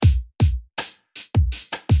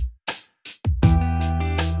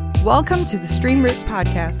Welcome to the Stream Roots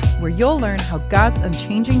podcast, where you'll learn how God's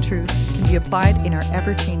unchanging truth can be applied in our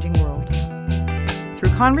ever-changing world. Through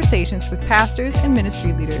conversations with pastors and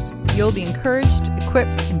ministry leaders, you'll be encouraged,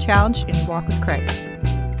 equipped, and challenged in your walk with Christ.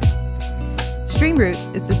 Stream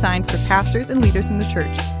Roots is designed for pastors and leaders in the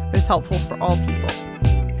church, but is helpful for all people.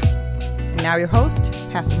 And now your host,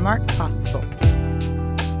 Pastor Mark Pospisil.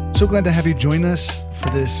 So glad to have you join us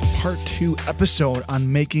for this part 2 episode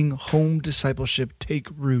on making home discipleship take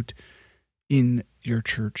root in your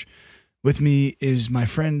church. With me is my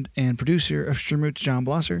friend and producer of Stream Roots, John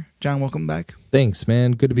Blosser. John, welcome back. Thanks,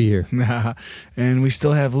 man. Good to be here. And we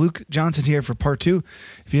still have Luke Johnson here for part 2.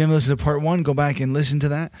 If you haven't listened to part 1, go back and listen to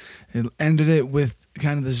that. It ended it with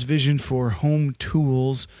kind of this vision for home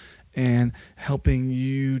tools and helping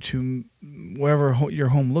you to, wherever your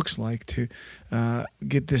home looks like, to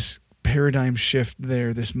get this paradigm shift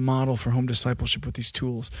there, this model for home discipleship with these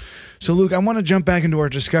tools. So, Luke, I want to jump back into our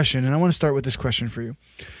discussion, and I want to start with this question for you.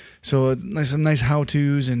 So, some nice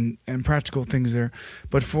how-tos and practical things there.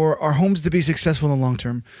 But for our homes to be successful in the long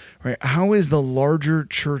term, right? How is the larger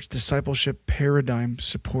church discipleship paradigm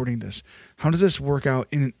supporting this? How does this work out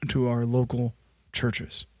into our local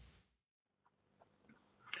churches?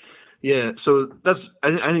 Yeah, so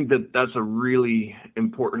I think that's a really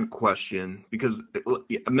important question, because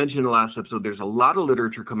I mentioned in the last episode, there's a lot of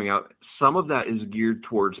literature coming out. Some of that is geared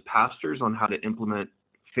towards pastors on how to implement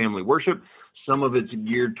family worship. Some of it's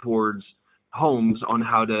geared towards homes on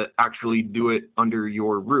how to actually do it under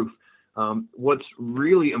your roof. What's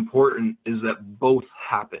really important is that both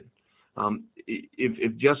happen.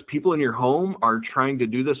 If just people in your home are trying to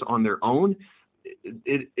do this on their own,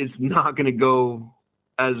 it's not going to go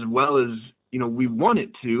as well as we want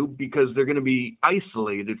it to, because they're going to be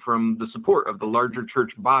isolated from the support of the larger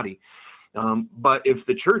church body. But if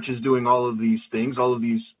the church is doing all of these things, all of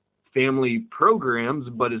these family programs,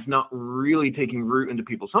 but it's not really taking root into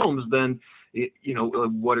people's homes, then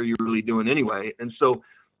what are you really doing anyway? And so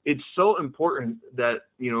it's so important that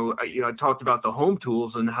I talked about the home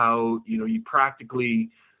tools and how you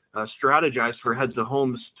practically strategize for heads of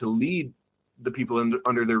homes to lead the people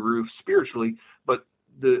under their roof spiritually, but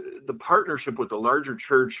the partnership with the larger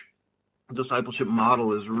church discipleship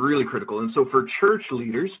model is really critical. And so for church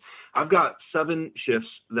leaders, I've got 7 shifts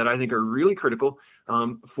that I think are really critical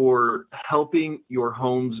for helping your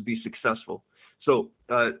homes be successful. So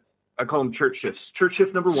I call them church shifts. Church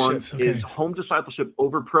shift number 1 is home discipleship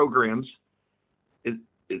over programs.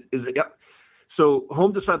 Yep. So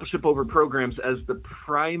home discipleship over programs as the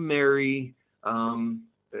primary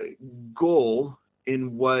goal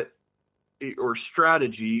in or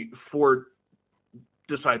strategy for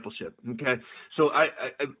discipleship. Okay. So I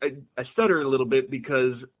stutter a little bit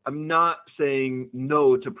because I'm not saying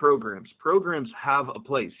no to programs. Programs have a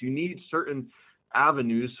place. You need certain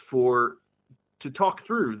avenues to talk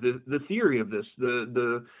through the theory of this,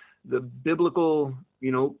 the biblical,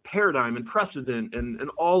 paradigm and precedent and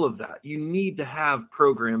all of that. You need to have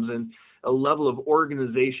programs and a level of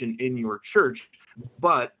organization in your church,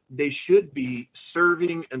 but they should be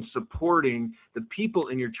serving and supporting the people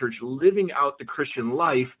in your church living out the Christian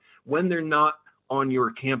life when they're not on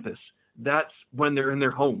your campus. That's when they're in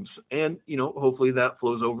their homes. And, hopefully that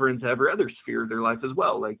flows over into every other sphere of their life as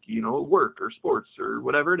well, like, work or sports or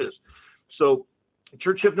whatever it is. So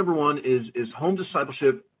church shift number 1 is home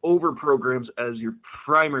discipleship over programs as your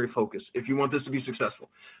primary focus if you want this to be successful.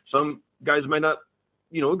 Some guys might not,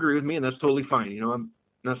 agree with me, and that's totally fine. I'm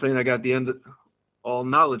not saying I got the end all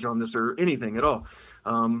knowledge on this or anything at all.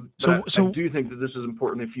 But I do think that this is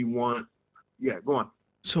important if you want. Yeah, go on.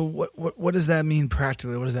 So what does that mean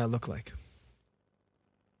practically? What does that look like?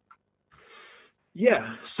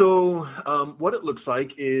 Yeah. So what it looks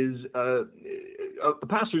like is a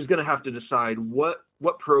pastor is going to have to decide what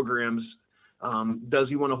programs does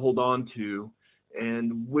he want to hold on to,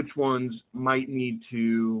 and which ones might need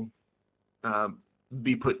to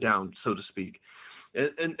be put down, so to speak.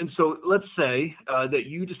 And so let's say that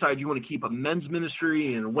you decide you want to keep a men's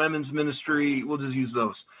ministry and a women's ministry. We'll just use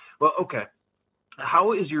those. Well, okay.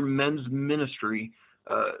 How is your men's ministry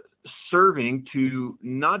serving to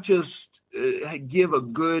not just give a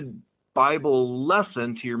good Bible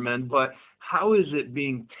lesson to your men, but how is it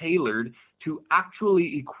being tailored to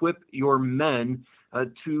actually equip your men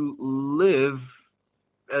to live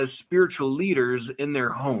as spiritual leaders in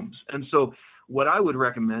their homes? And so what I would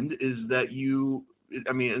recommend is that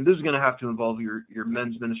and this is going to have to involve your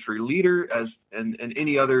men's ministry leader and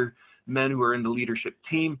any other men who are in the leadership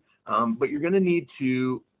team. But you're going to need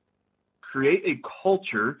to create a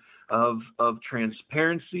culture of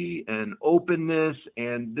transparency and openness,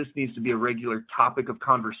 and this needs to be a regular topic of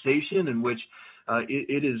conversation in which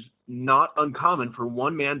it is not uncommon for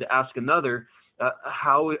one man to ask another,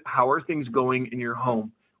 how are things going in your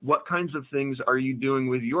home? What kinds of things are you doing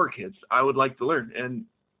with your kids? I would like to learn. And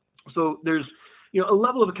so there's, a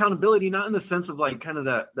level of accountability, not in the sense of like kind of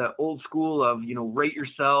that old school of, rate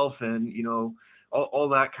yourself and, all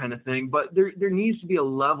that kind of thing. But there needs to be a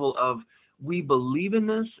level of, we believe in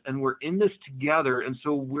this and we're in this together. And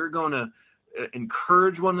so we're going to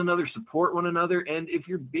encourage one another, support one another. And if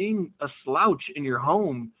you're being a slouch in your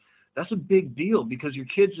home, that's a big deal, because your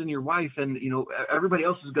kids and your wife and, everybody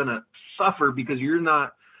else is going to suffer because you're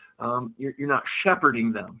not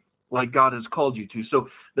shepherding them like God has called you to. So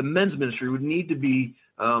the men's ministry would need to be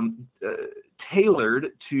tailored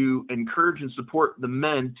to encourage and support the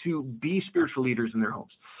men to be spiritual leaders in their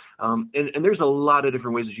homes. And there's a lot of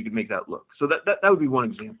different ways that you could make that look. So that would be one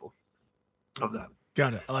example of that.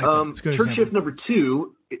 Got it. I like that. It's a good church example. shift number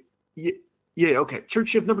 2. Okay. Church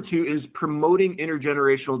shift number 2 is promoting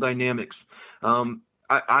intergenerational dynamics.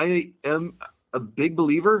 I am a big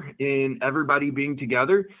believer in everybody being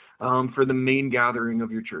together for the main gathering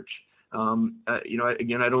of your church.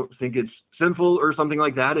 Again, I don't think it's sinful or something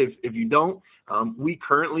like that. If you don't, we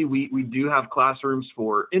do have classrooms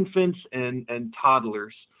for infants and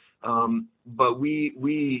toddlers. But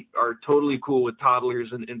we are totally cool with toddlers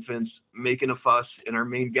and infants making a fuss in our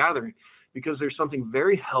main gathering, because there's something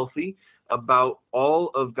very healthy about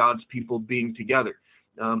all of God's people being together.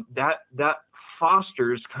 That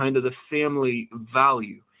fosters kind of the family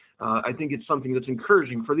value. I think it's something that's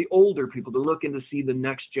encouraging for the older people to look and to see the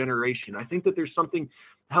next generation. I think that there's something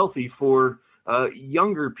healthy for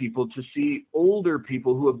younger people to see older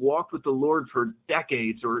people who have walked with the Lord for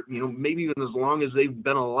decades, or maybe even as long as they've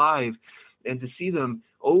been alive, and to see them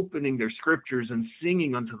opening their scriptures and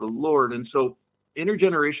singing unto the Lord. And so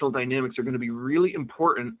intergenerational dynamics are going to be really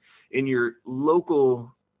important in your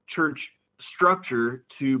local church structure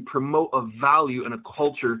to promote a value and a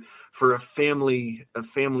culture for a family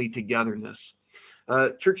togetherness.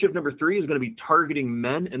 Church shift number 3 is going to be targeting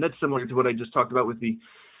men, and that's similar to what I just talked about with the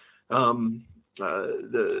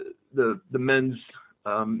men's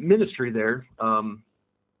ministry there.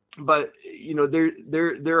 But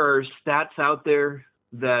there are stats out there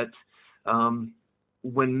that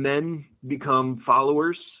when men become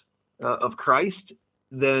followers of Christ,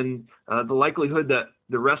 then the likelihood that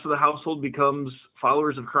the rest of the household becomes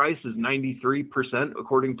followers of Christ is 93%,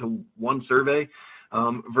 according to one survey,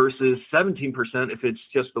 versus 17% if it's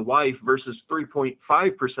just the wife, versus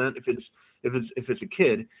 3.5% if it's a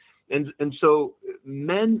kid. And so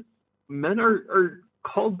men are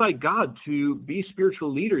called by God to be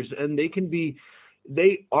spiritual leaders, and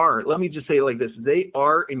they are, let me just say it like this, they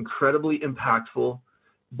are incredibly impactful,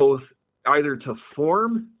 both either to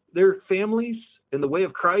form their families in the way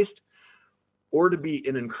of Christ, or to be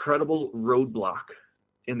an incredible roadblock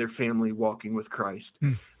in their family walking with Christ.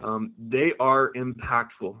 They are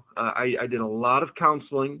impactful. I did a lot of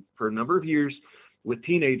counseling for a number of years with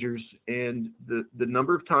teenagers, and the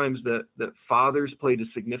number of times that fathers played a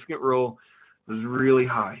significant role was really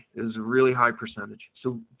high. It was a really high percentage.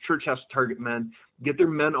 So church has to target men, get their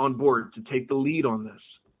men on board to take the lead on this.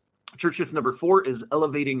 Church shift number 4 is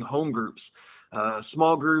elevating home groups,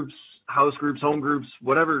 small groups, house groups, home groups,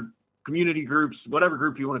 whatever, community groups, whatever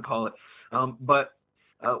group you want to call it. But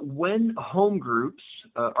when home groups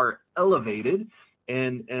are elevated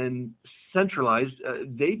and centralized,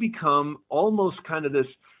 they become almost kind of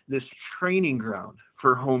this training ground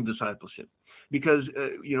for home discipleship. Because,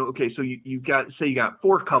 so you got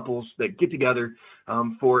 4 couples that get together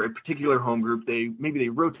for a particular home group. Maybe they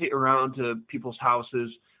rotate around to people's houses.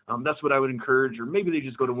 That's what I would encourage. Or maybe they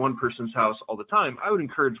just go to one person's house all the time. I would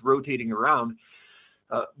encourage rotating around.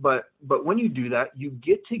 But when you do that, you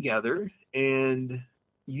get together and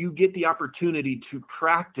you get the opportunity to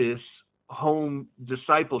practice home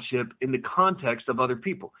discipleship in the context of other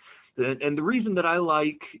people. And the reason that I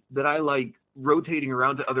like rotating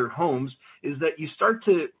around to other homes is that you start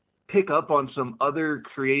to pick up on some other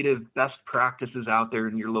creative best practices out there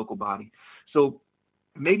in your local body. So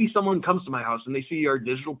maybe someone comes to my house and they see our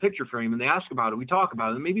digital picture frame and they ask about it. We talk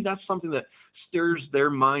about it. And maybe that's something that stirs their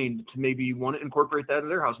mind to maybe want to incorporate that in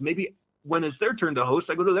their house. Maybe when it's their turn to host,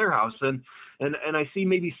 I go to their house and I see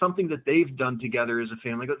maybe something that they've done together as a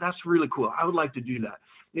family. I go, that's really cool. I would like to do that.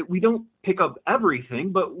 We don't pick up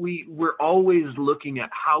everything, but we're always looking at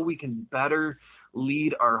how we can better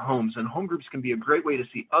lead our homes. And home groups can be a great way to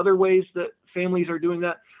see other ways that families are doing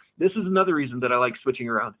that. This is another reason that I like switching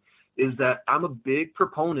around, is that I'm a big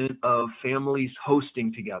proponent of families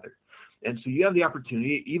hosting together. And so you have the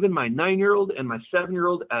opportunity, even my 9-year-old and my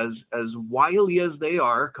 7-year-old, as wily as they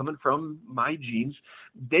are, coming from my genes,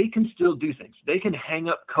 they can still do things. They can hang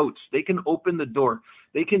up coats. They can open the door.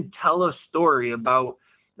 They can tell a story about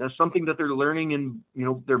something that they're learning in,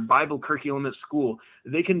 their Bible curriculum at school.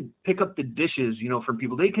 They can pick up the dishes, from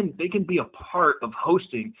people. They can be a part of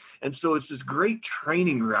hosting. And so it's this great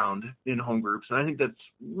training ground in home groups. And I think that's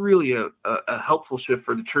really a helpful shift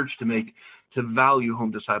for the church to make, to value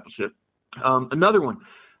home discipleship. Another one,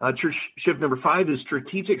 church shift number 5 is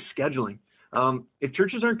strategic scheduling. If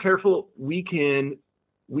churches aren't careful, we can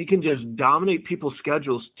just dominate people's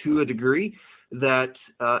schedules to a degree that,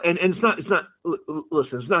 and it's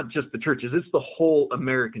not just the churches, it's the whole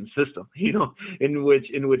American system, in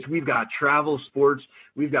which we've got travel, sports,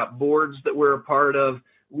 we've got boards that we're a part of,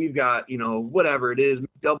 we've got, whatever it is,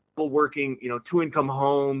 double working, 2-income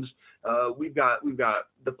homes, we've got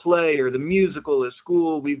the play or the musical at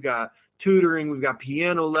school, we've got tutoring, we've got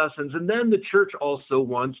piano lessons, and then the church also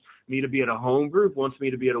wants me to be at a home group, wants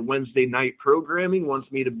me to be at a Wednesday night programming, wants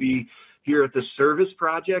me to be here at the service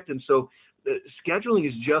project. And so scheduling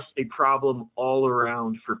is just a problem all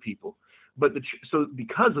around for people. But so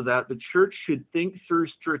because of that, the church should think through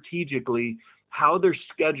strategically how their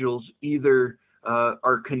schedules either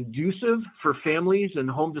are conducive for families and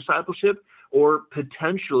home discipleship or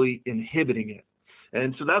potentially inhibiting it.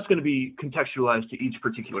 And so that's going to be contextualized to each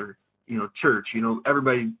particular church.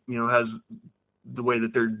 Everybody has the way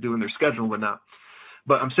that they're doing their schedule and whatnot.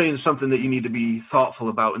 But I'm saying something that you need to be thoughtful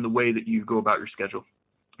about in the way that you go about your schedule.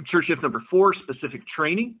 Church shift number 4, specific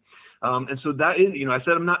training. And so that is, I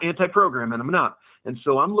said I'm not anti-program, and I'm not. And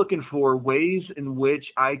so I'm looking for ways in which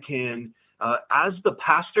I can, as the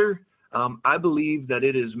pastor, I believe that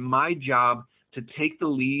it is my job to take the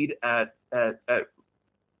lead at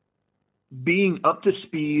being up to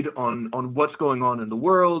speed on what's going on in the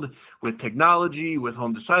world with technology, with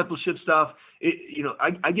home discipleship stuff.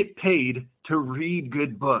 I get paid to read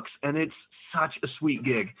good books, and it's such a sweet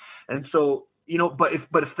gig. And so, but if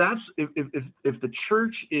the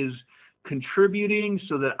church is contributing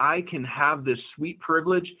so that I can have this sweet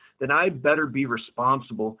privilege, then I better be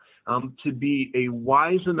responsible to be a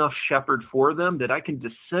wise enough shepherd for them that I can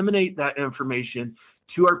disseminate that information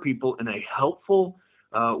to our people in a helpful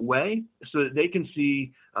way so that they can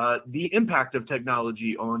see the impact of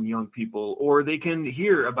technology on young people, or they can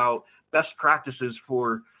hear about best practices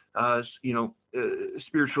for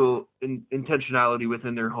spiritual intentionality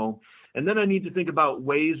within their home. And then I need to think about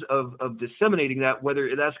ways of disseminating that,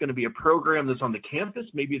 whether that's going to be a program that's on the campus,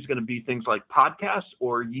 maybe it's going to be things like podcasts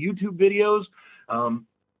or YouTube videos.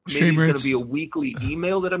 Maybe it's going to be a weekly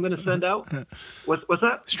email that I'm going to send out. What's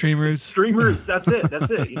that? Stream Roots. Stream Roots. That's it.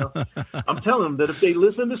 I'm telling them that if they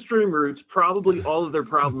listen to Stream Roots, probably all of their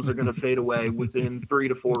problems are going to fade away within 3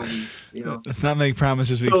 to 4 weeks. Let's not make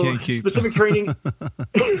promises we can't keep. Specific training.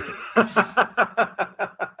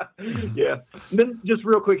 Yeah. And then just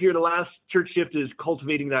real quick here, the last church shift is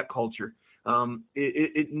cultivating that culture.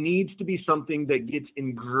 It needs to be something that gets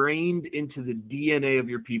ingrained into the DNA of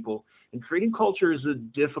your people. And creating culture is a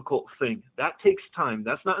difficult thing. That takes time.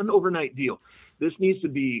 That's not an overnight deal. This needs to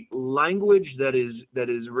be language that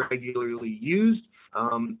is regularly used.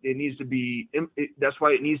 It needs to be. That's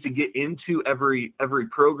why it needs to get into every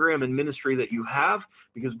program and ministry that you have,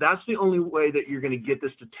 because that's the only way that you're going to get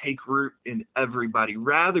this to take root in everybody,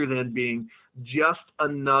 rather than being just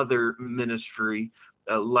another ministry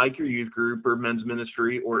like your youth group or men's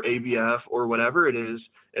ministry or ABF or whatever it is.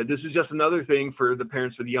 This is just another thing for the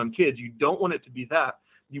parents of the young kids. You don't want it to be that.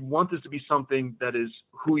 You want this to be something that is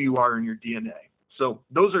who you are in your DNA. So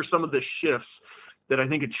those are some of the shifts that I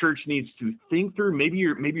think a church needs to think through. Maybe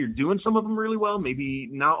you're doing some of them really well, maybe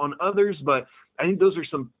not on others, but I think those are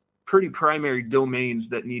some pretty primary domains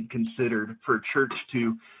that need considered for a church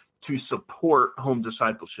to support home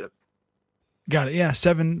discipleship. Got it. Yeah,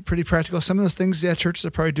 7 pretty practical. Some of the things, churches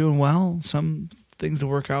are probably doing well. Some things to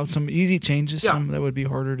work out. Some easy changes. Some that would be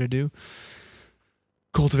harder to do.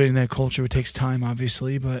 Cultivating that culture, it takes time,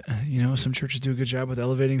 obviously, but some churches do a good job with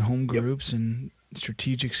elevating home groups and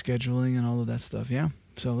strategic scheduling and all of that stuff. Yeah,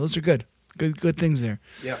 so those are good things there.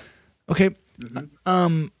 Yeah. Okay.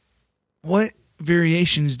 Mm-hmm. What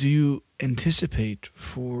variations do you anticipate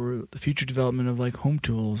for the future development of like home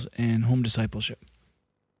tools and home discipleship?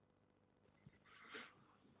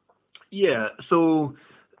 Yeah, so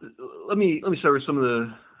let me start with some of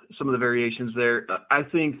the variations there. I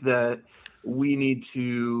think that we need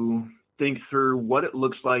to think through what it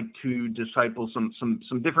looks like to disciple some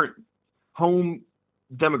different home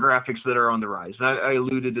demographics that are on the rise. I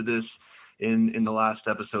alluded to this in the last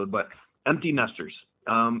episode, but empty nesters.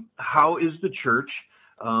 How is the church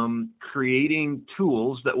creating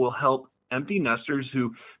tools that will help empty nesters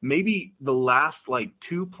who maybe the last like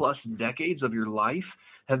 2+ decades of your life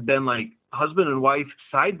have been like husband and wife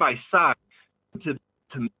side by side to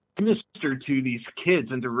minister to these kids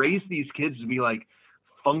and to raise these kids to be like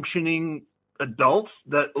functioning adults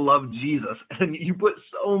that love Jesus. And you put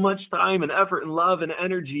so much time and effort and love and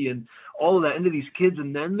energy and all of that into these kids,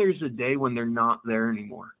 and then there's a day when they're not there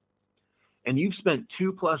anymore. And you've spent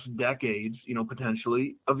 2+ decades,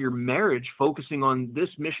 potentially, of your marriage focusing on this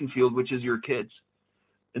mission field, which is your kids.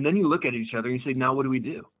 And then you look at each other and you say, now what do we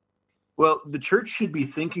do? Well, the church should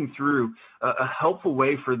be thinking through a helpful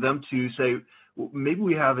way for them to say, well, maybe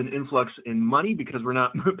we have an influx in money because we're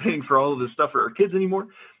not paying for all of this stuff for our kids anymore.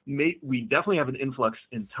 We definitely have an influx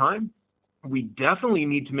in time. We definitely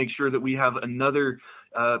need to make sure that we have another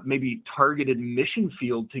maybe targeted mission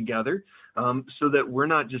field together, so that we're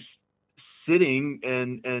not just sitting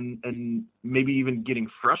and maybe even getting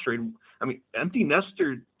frustrated. I mean, empty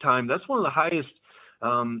nester time, that's one of the highest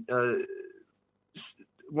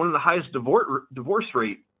divorce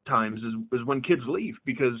rate times is when kids leave,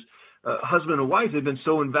 because husband and wife, they've been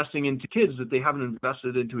so investing into kids that they haven't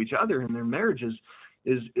invested into each other, and their marriage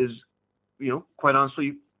is quite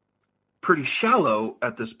honestly pretty shallow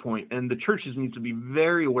at this point. And the churches need to be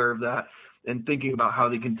very aware of that and thinking about how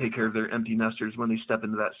they can take care of their empty nesters when they step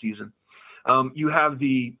into that season. You have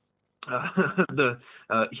the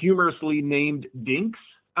humorously named dinks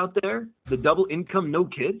out there, the double income, no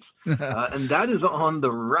kids, and that is on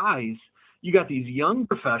the rise. You got these young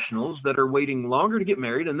professionals that are waiting longer to get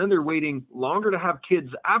married, and then they're waiting longer to have kids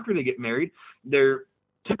after they get married. They're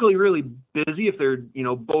typically really busy if they're,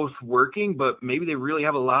 both working, but maybe they really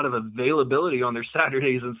have a lot of availability on their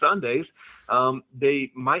Saturdays and Sundays.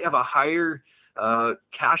 They might have a higher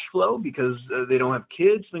cash flow because they don't have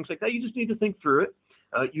kids, things like that. You just need to think through it.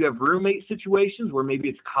 You have roommate situations where maybe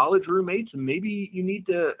it's college roommates, and maybe you need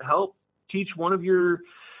to help teach one of your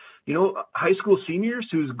high school seniors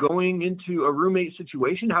who's going into a roommate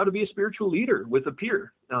situation how to be a spiritual leader with a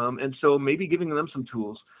peer. And so maybe giving them some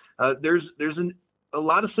tools. There's a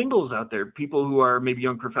lot of singles out there, people who are maybe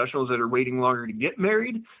young professionals that are waiting longer to get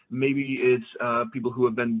married. Maybe it's people who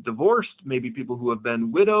have been divorced, maybe people who have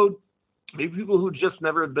been widowed, maybe people who just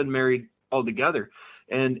never have been married altogether.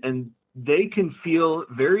 And they can feel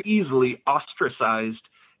very easily ostracized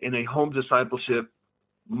in a home discipleship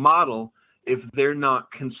model if they're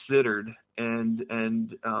not considered and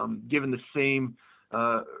given the same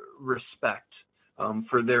respect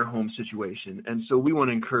for their home situation. And so we want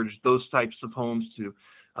to encourage those types of homes to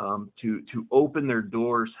open their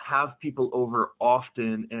doors, have people over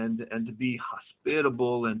often, and to be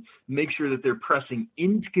hospitable and make sure that they're pressing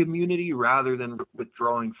into community rather than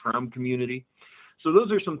withdrawing from community. So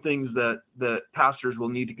those are some things that pastors will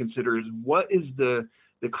need to consider: is what is the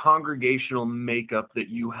congregational makeup that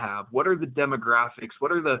you have? What are the demographics?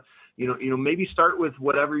 What are the, maybe start with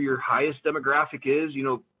whatever your highest demographic is.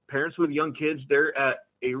 Parents with young kids, they're at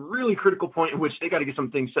a really critical point in which they got to get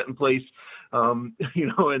some things set in place, and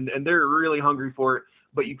they're really hungry for it,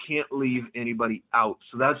 but you can't leave anybody out.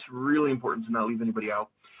 So that's really important to not leave anybody out.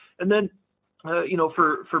 And then,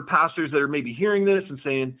 for pastors that are maybe hearing this and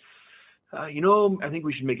saying, I think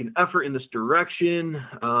we should make an effort in this direction.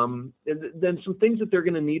 And then some things that they're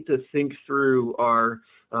going to need to think through are,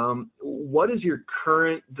 what is your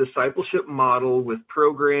current discipleship model with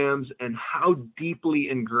programs, and how deeply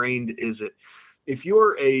ingrained is it? If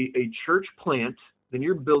you're a church plant, then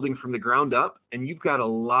you're building from the ground up, and you've got a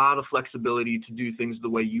lot of flexibility to do things the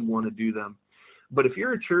way you want to do them. But if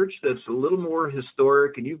you're a church that's a little more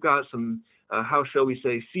historic, and you've got some, how shall we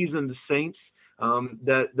say, seasoned saints,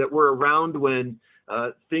 that were around when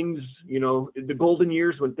things, the golden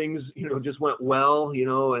years when things, just went well,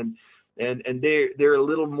 and they're a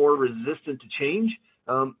little more resistant to change.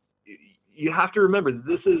 You have to remember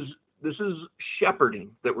this is shepherding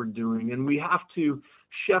that we're doing, and we have to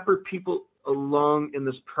shepherd people along in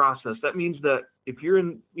this process. That means that if you're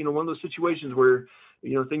in, one of those situations where,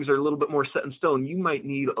 things are a little bit more set in stone, you might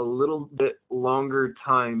need a little bit longer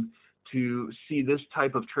time to see this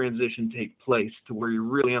type of transition take place to where you're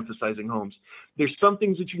really emphasizing homes. There's some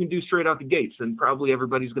things that you can do straight out the gates, and probably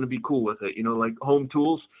everybody's going to be cool with it, like home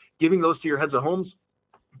tools, giving those to your heads of homes.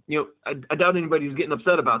 I doubt anybody's getting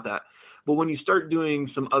upset about that. But when you start doing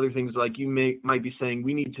some other things, like you might be saying,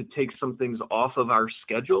 we need to take some things off of our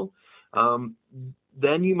schedule,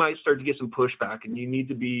 then you might start to get some pushback, and you need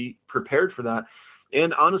to be prepared for that.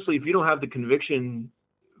 And honestly, if you don't have the conviction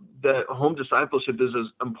that home discipleship is as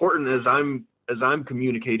important as I'm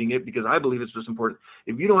communicating it, because I believe it's this important,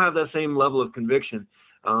 if you don't have that same level of conviction,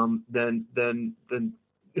 then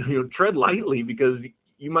tread lightly, because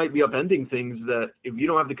you might be upending things that, if you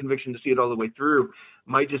don't have the conviction to see it all the way through,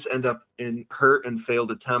 might just end up in hurt and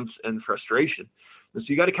failed attempts and frustration. And so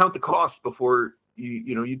you got to count the cost before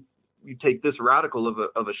you take this radical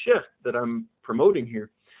of a shift that I'm promoting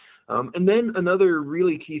here. And then another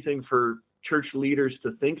really key thing for church leaders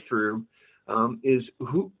to think through is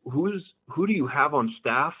who do you have on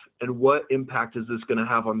staff, and what impact is this going to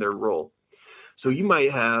have on their role? So you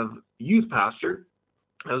might have youth pastor.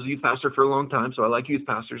 I was a youth pastor for a long time, so I like youth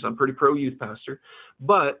pastors. I'm pretty pro youth pastor.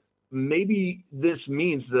 But maybe this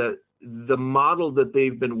means that the model that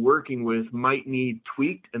they've been working with might need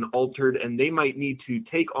tweaked and altered, and they might need to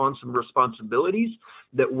take on some responsibilities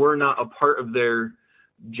that were not a part of their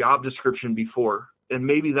job description before. And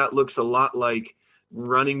maybe that looks a lot like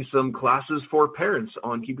running some classes for parents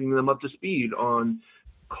on keeping them up to speed on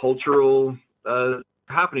cultural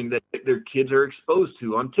happening that their kids are exposed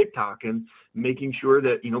to on TikTok, and making sure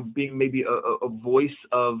that, being maybe a voice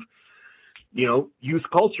of, youth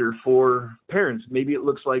culture for parents. Maybe it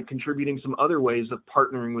looks like contributing some other ways of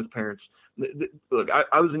partnering with parents. Look,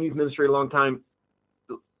 I was in youth ministry a long time.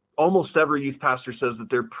 Almost every youth pastor says that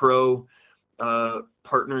they're pro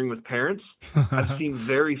partnering with parents. I've seen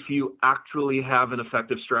very few actually have an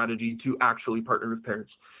effective strategy to actually partner with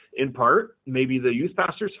parents. In part, maybe the youth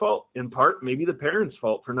pastor's fault. In part, maybe the parents'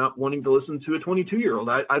 fault for not wanting to listen to a 22-year-old.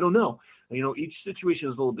 I don't know. Each situation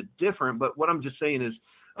is a little bit different. But what I'm just saying is,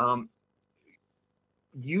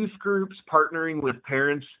 youth groups partnering with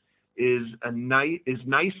parents is nice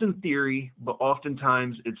in theory, but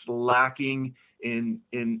oftentimes it's lacking in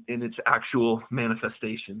its actual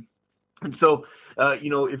manifestation. And so,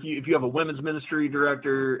 if you have a women's ministry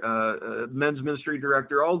director, men's ministry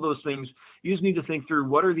director, all those things, you just need to think through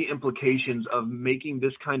what are the implications of making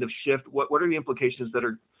this kind of shift. What are the implications that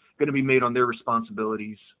are going to be made on their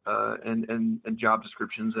responsibilities and job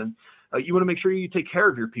descriptions? And you want to make sure you take care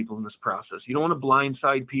of your people in this process. You don't want to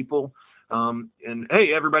blindside people. And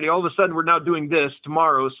hey, everybody, all of a sudden we're now doing this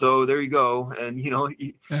tomorrow, so there you go. And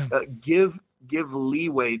give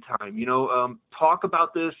leeway time. Talk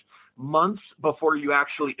about this months before you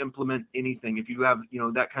actually implement anything. If you have,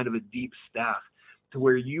 that kind of a deep staff, to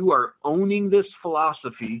where you are owning this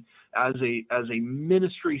philosophy as a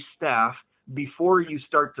ministry staff before you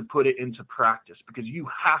start to put it into practice, because you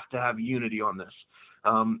have to have unity on this,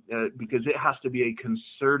 because it has to be a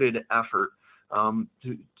concerted effort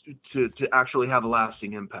to actually have a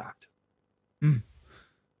lasting impact.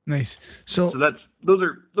 Nice. So those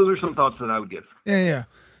are some thoughts that I would give. Yeah.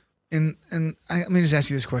 And let me just ask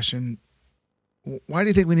you this question. Why do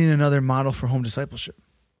you think we need another model for home discipleship?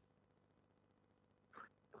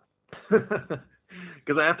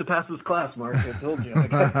 Because I have to pass this class, Mark. I told you.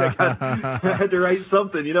 I had to write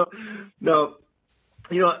something, No,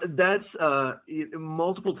 that's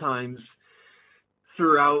multiple times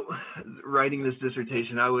throughout writing this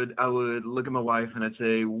dissertation, I would look at my wife and I'd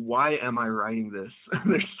say, why am I writing this?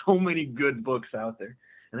 There's so many good books out there.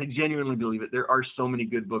 And I genuinely believe it. There are so many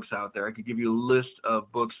good books out there. I could give you a list of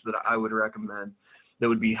books that I would recommend that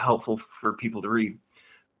would be helpful for people to read.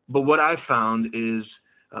 But what I've found is,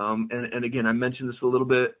 and again, I mentioned this a little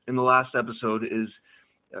bit in the last episode, is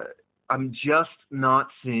I'm just not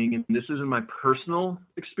seeing, and this is in my personal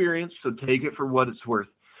experience, so take it for what it's worth.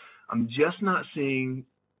 I'm just not seeing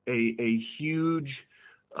a huge,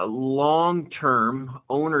 long-term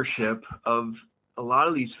ownership of a lot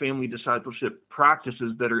of these family discipleship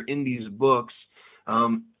practices that are in these books.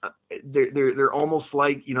 They're almost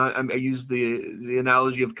like, I use the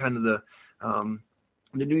analogy of kind of the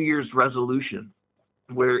New Year's resolution,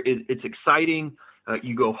 where it's exciting.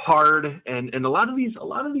 You go hard, and a lot of these,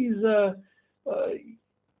 some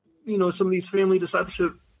of these family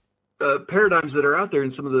discipleship paradigms that are out there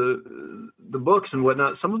in some of the books and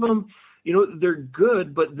whatnot, some of them, they're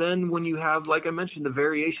good, but then when you have, like I mentioned, the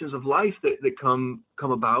variations of life that come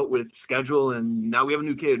about with schedule, and now we have a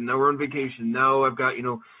new kid, and now we're on vacation, now I've got,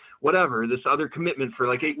 whatever, this other commitment for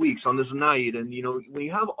like 8 weeks on this night, and when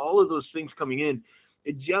you have all of those things coming in,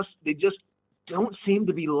 they just don't seem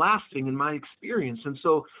to be lasting in my experience. And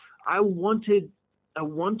so I wanted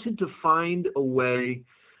to find a way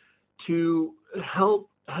to help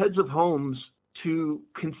heads of homes to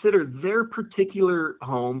consider their particular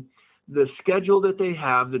home, the schedule that they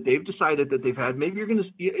have, that they've decided that they've had. Maybe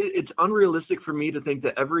it's unrealistic for me to think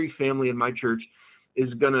that every family in my church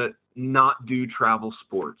is going to not do travel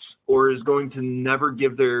sports, or is going to never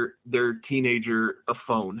give their teenager a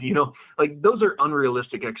phone. Like, those are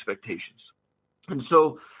unrealistic expectations. And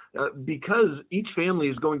so because each family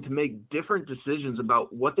is going to make different decisions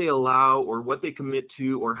about what they allow or what they commit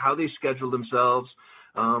to or how they schedule themselves,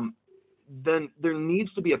 then there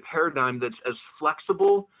needs to be a paradigm that's as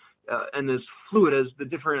flexible and as fluid as the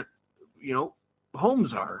different,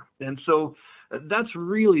 homes are. And so that's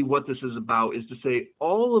really what this is about, is to say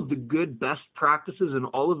all of the good best practices and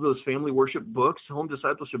all of those family worship books, home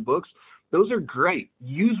discipleship books, those are great.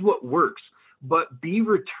 Use what works, but be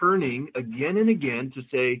returning again and again to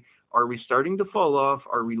say, are we starting to fall off?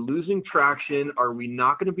 Are we losing traction? Are we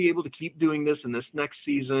not going to be able to keep doing this in this next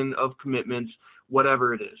season of commitments,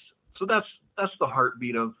 whatever it is? So that's the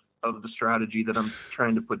heartbeat of the strategy that I'm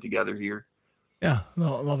trying to put together here. Yeah,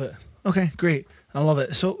 no, I love it. Okay, great. I love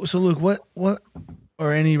it. So Luke, what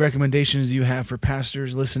or any recommendations you have for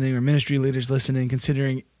pastors listening or ministry leaders listening,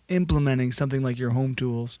 considering implementing something like your home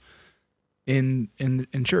tools in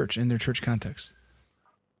church, in their church context?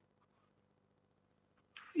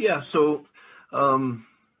 Yeah, so I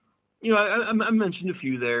mentioned a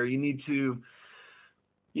few there. You need to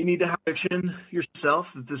have conviction yourself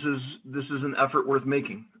that this is an effort worth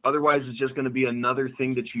making. Otherwise, it's just going to be another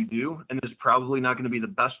thing that you do, and it's probably not going to be the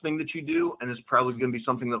best thing that you do, and it's probably going to be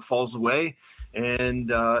something that falls away. And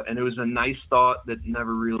it was a nice thought that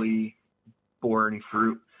never really bore any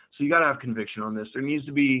fruit. So you got to have conviction on this. There needs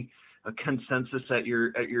to be a consensus at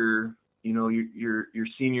your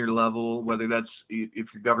senior level, whether that's if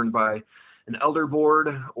you're governed by an elder board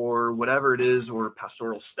or whatever it is, or a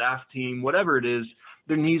pastoral staff team, whatever it is.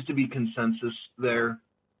 There needs to be consensus there,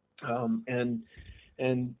 and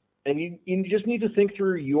you just need to think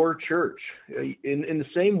through your church in the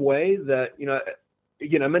same way that,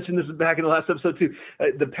 again, I mentioned this back in the last episode too,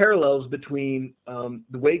 the parallels between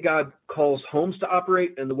the way God calls homes to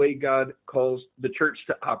operate and the way God calls the church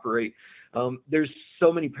to operate. There's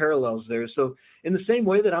so many parallels there. So in the same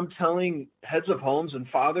way that I'm telling heads of homes and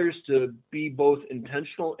fathers to be both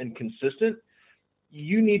intentional and consistent,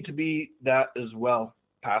 you need to be that as well,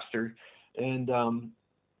 pastor. And I'm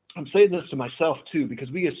saying this to myself too, because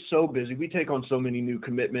we get so busy. We take on so many new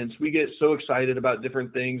commitments. We get so excited about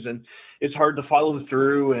different things, and it's hard to follow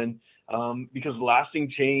through. And because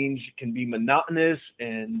lasting change can be monotonous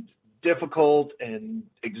and difficult and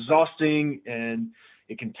exhausting, and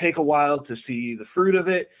it can take a while to see the fruit of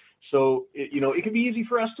it. So, it can be easy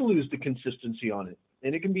for us to lose the consistency on it.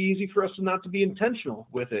 And it can be easy for us not to be intentional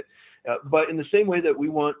with it. But in the same way that we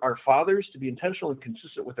want our fathers to be intentional and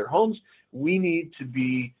consistent with their homes, we need to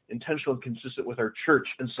be intentional and consistent with our church.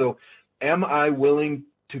 And so am I willing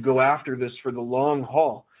to go after this for the long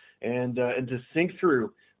haul and to think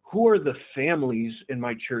through who are the families in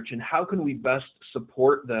my church and how can we best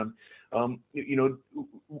support them?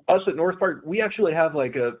 Us at North Park, we actually have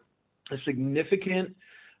like a significant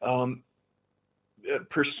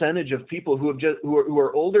percentage of people who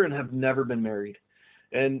are older and have never been married.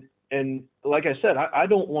 And like I said, I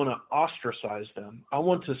don't want to ostracize them. I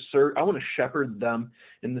want to shepherd them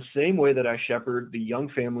in the same way that I shepherd the young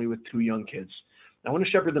family with 2 young kids. I want to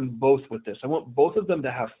shepherd them both with this. I want both of them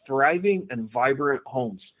to have thriving and vibrant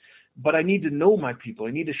homes. But I need to know my people.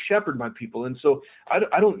 I need to shepherd my people. And so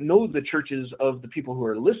I don't know the churches of the people who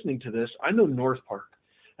are listening to this. I know North Park,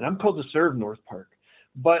 and I'm called to serve North Park.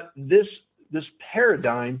 But this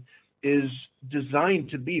paradigm is designed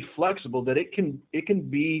to be flexible, that it can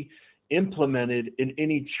be implemented in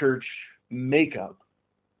any church makeup.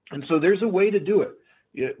 And so there's a way to do it,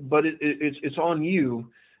 but it's on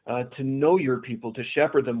you to know your people, to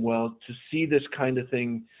shepherd them well, to see this kind of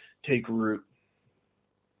thing take root.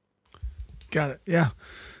 Got it. Yeah.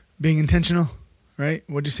 Being intentional, right?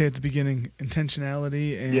 What'd you say at the beginning?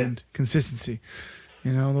 Intentionality and consistency.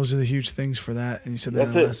 Those are the huge things for that. And you said that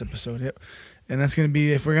in the last episode. Yep. And that's going to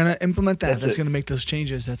be, if we're going to implement that, that's going to make those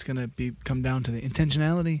changes. That's going to come down to the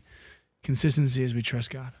intentionality, consistency as we trust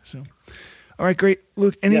God. So, all right, great.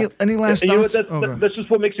 Luke, any last thoughts? That's just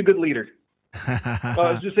what makes a good leader. I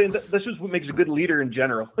was just saying that's just what makes a good leader in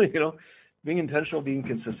general. Being intentional, being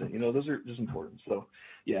consistent. Those are just important. So,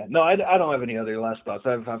 yeah. No, I don't have any other last thoughts.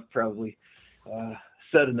 I've probably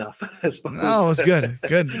said enough. Oh, it's good.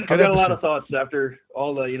 Good I've got episode. a lot of thoughts after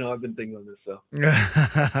all the, I've been thinking on this. So,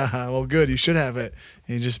 well, good. You should have it.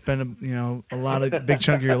 You just spent a lot of big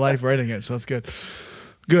chunk of your life writing it, so it's good.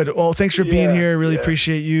 Good. Well, thanks for being here. Really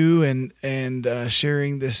appreciate you and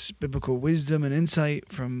sharing this biblical wisdom and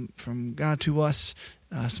insight from God to us.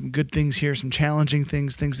 Some good things here, some challenging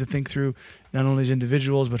things to think through, not only as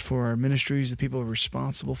individuals, but for our ministries, the people we're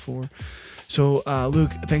responsible for. So,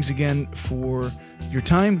 Luke, thanks again for your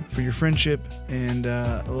time, for your friendship, and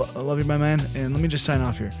I love you, my man. And let me just sign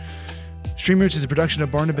off here. Stream Roots is a production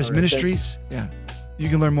of Barnabas Ministries. Yeah. You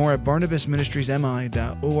can learn more at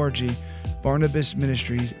barnabasministriesmi.org,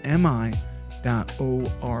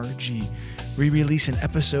 barnabasministriesmi.org. We release an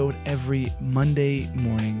episode every Monday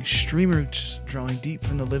morning. Stream Roots, drawing deep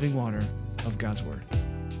from the living water of God's Word.